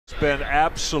Been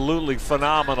absolutely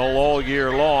phenomenal all year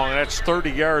long. That's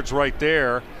 30 yards right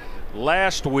there.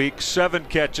 Last week, 7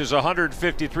 catches,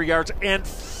 153 yards, and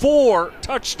 4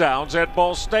 touchdowns at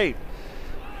Ball State.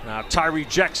 Now Tyree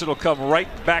Jackson will come right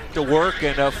back to work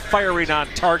and firing on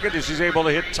target as he's able to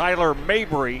hit Tyler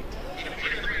Mabry.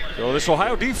 So this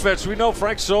Ohio defense, we know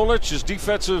Frank Solich, his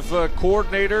defensive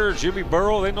coordinator, Jimmy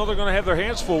Burrow, they know they're going to have their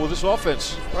hands full with this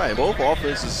offense. Right, both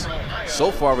offenses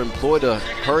so far have employed a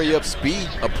hurry-up speed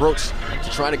approach to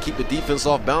trying to keep the defense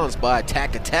off balance by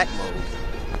attack mode.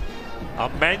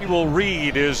 Emmanuel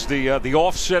Reed is the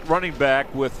offset running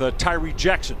back with Tyree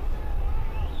Jackson.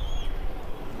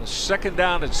 The second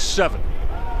down and 7.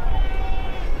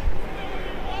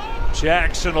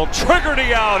 Jackson will trigger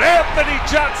the out. Anthony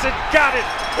Johnson got it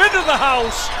into the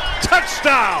house.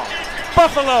 Touchdown.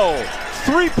 Buffalo.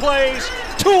 3 plays,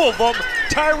 2 of them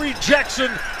Tyree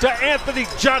Jackson to Anthony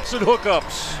Johnson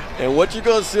hookups. And what you're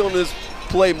going to see on this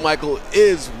play, Michael,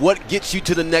 is what gets you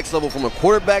to the next level from a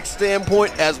quarterback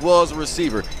standpoint as well as a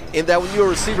receiver. In that when you're a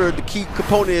receiver, the key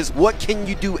component is what can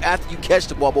you do after you catch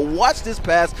the ball. But watch this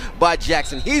pass by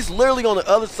Jackson. He's literally on the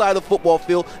other side of the football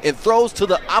field and throws to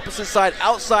the opposite side,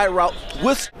 outside route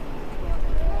with.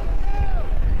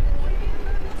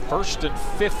 1st and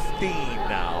 15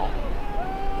 now.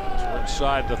 We're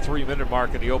inside the 3-minute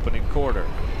mark in the opening quarter.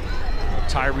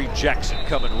 Tyree Jackson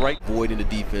coming right. Void in the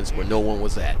defense where no one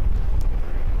was at.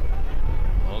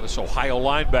 This Ohio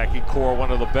linebacking core, one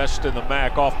of the best in the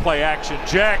MAC. Off play action,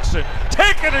 Jackson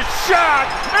taking a shot.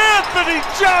 Anthony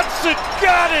Johnson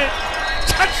got it.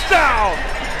 Touchdown.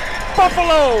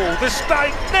 Buffalo, this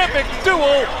dynamic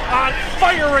duo on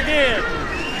fire again.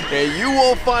 And you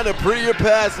won't find a prettier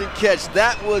pass and catch.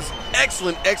 That was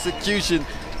excellent execution.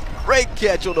 Great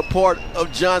catch on the part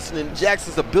of Johnson, and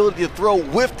Jackson's ability to throw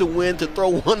with the wind, to throw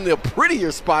one of the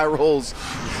prettier spirals.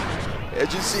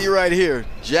 As you see right here,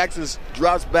 Jackson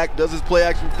drops back, does his play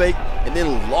action fake, and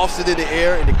then lofts it in the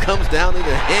air, and it comes down into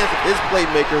the hands of his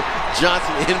playmaker,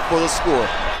 Johnson, in for the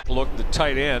score. Look, the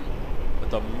tight end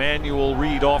with Emmanuel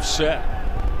Reed offset.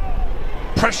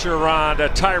 Pressure on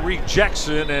Tyree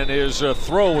Jackson, and his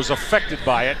throw was affected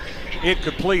by it.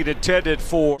 Incomplete, intended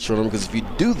for. Because if you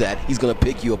do that, he's going to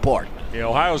pick you apart.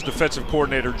 Ohio's defensive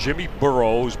coordinator, Jimmy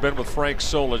Burrow, who's been with Frank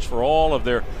Solich for all of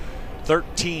their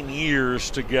 13 years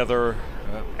together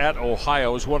at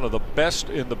Ohio, is one of the best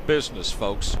in the business,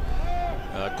 folks.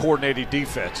 Coordinating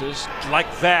defenses like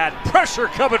that. Pressure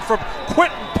coming from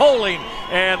Quentin Poling,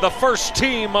 and the first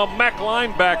team MAC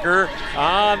linebacker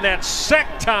on that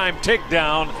sack time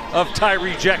takedown of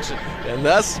Tyree Jackson. And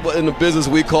that's what in the business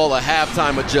we call a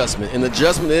halftime adjustment. And the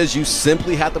adjustment is you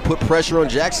simply have to put pressure on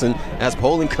Jackson as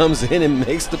Poling comes in and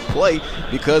makes the play,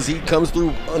 because he comes through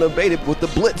unabated with the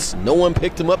blitz. No one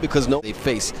picked him up because they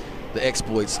face the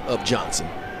exploits of Johnson.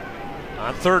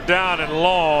 On 3rd down and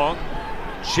long,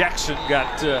 Jackson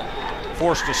got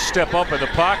forced to step up in the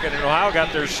pocket, and Ohio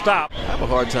got their stop. I have a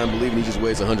hard time believing he just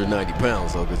weighs 190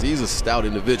 pounds, though, because he's a stout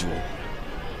individual.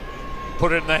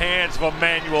 Put it in the hands of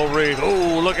Emmanuel Reed.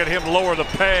 Oh, look at him lower the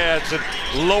pads and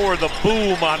lower the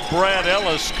boom on Brad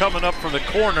Ellis coming up from the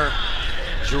corner.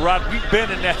 Gerard, we've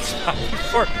been in that spot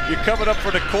before. You're coming up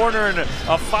for the corner and a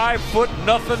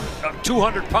 5-foot-nothing,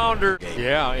 200-pounder.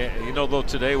 Yeah, you know, though,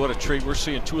 today, what a treat. We're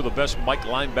seeing 2 of the best Mike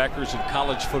linebackers in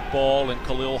college football, and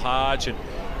Khalil Hodge and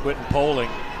Quentin Poling.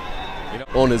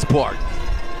 On his part.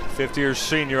 50-year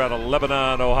senior out of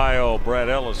Lebanon, Ohio, Brad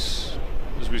Ellis.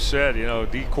 As we said,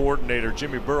 D coordinator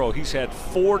Jimmy Burrow, he's had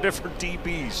 4 different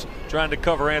DBs trying to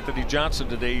cover Anthony Johnson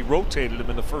today. He rotated him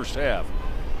in the first half.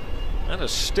 Kind of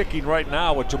sticking right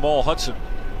now with Jamal Hudson.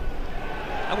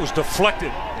 That was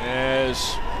deflected as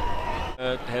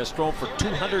has thrown for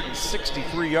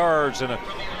 263 yards and a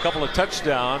couple of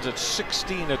touchdowns at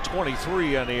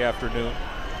 16-23 on the afternoon.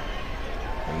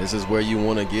 And this is where you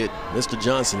want to get Mr.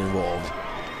 Johnson involved.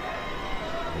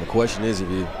 And the question is, if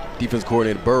you defense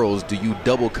coordinator Burrows, do you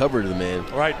double cover the man?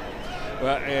 Right.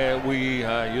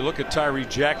 You look at Tyree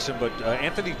Jackson, but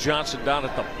Anthony Johnson down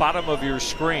at the bottom of your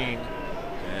screen.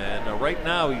 And right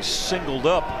now he's singled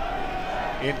up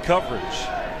in coverage.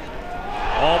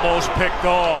 Almost picked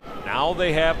off. Now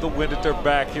they have the wind at their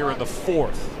back here in the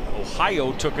 4th.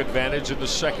 Ohio took advantage in the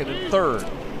 2nd and 3rd.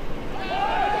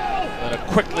 Gonna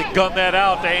quickly gun that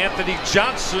out to Anthony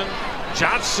Johnson.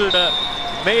 Johnson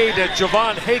made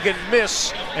Javon Hagan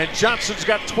miss, and Johnson's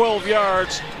got 12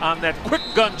 yards on that quick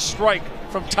gun strike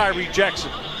from Tyree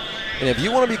Jackson. And if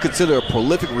you want to be considered a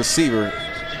prolific receiver,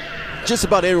 just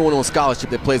about everyone on scholarship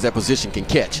that plays that position can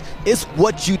catch. It's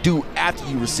what you do after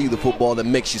you receive the football that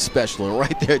makes you special. And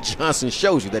right there, Johnson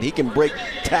shows you that he can break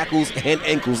tackles and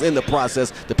ankles in the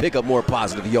process to pick up more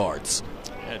positive yards.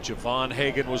 And Javon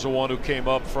Hagan was the one who came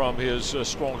up from his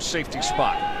strong safety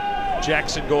spot.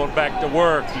 Jackson going back to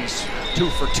work. He's 2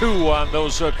 for 2 on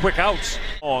those quick outs.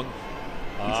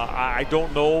 I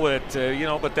don't know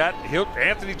that, but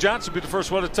Anthony Johnson will be the first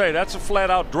one to tell you that's a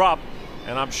flat-out drop.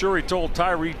 And I'm sure he told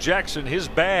Tyree Jackson his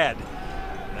bad.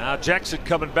 Now Jackson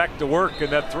coming back to work,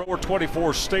 and that thrower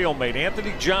 24 stalemate.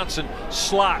 Anthony Johnson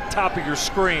slot, top of your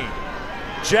screen.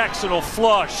 Jackson will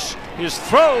flush. His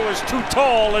throw is too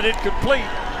tall and incomplete.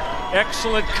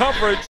 Excellent coverage.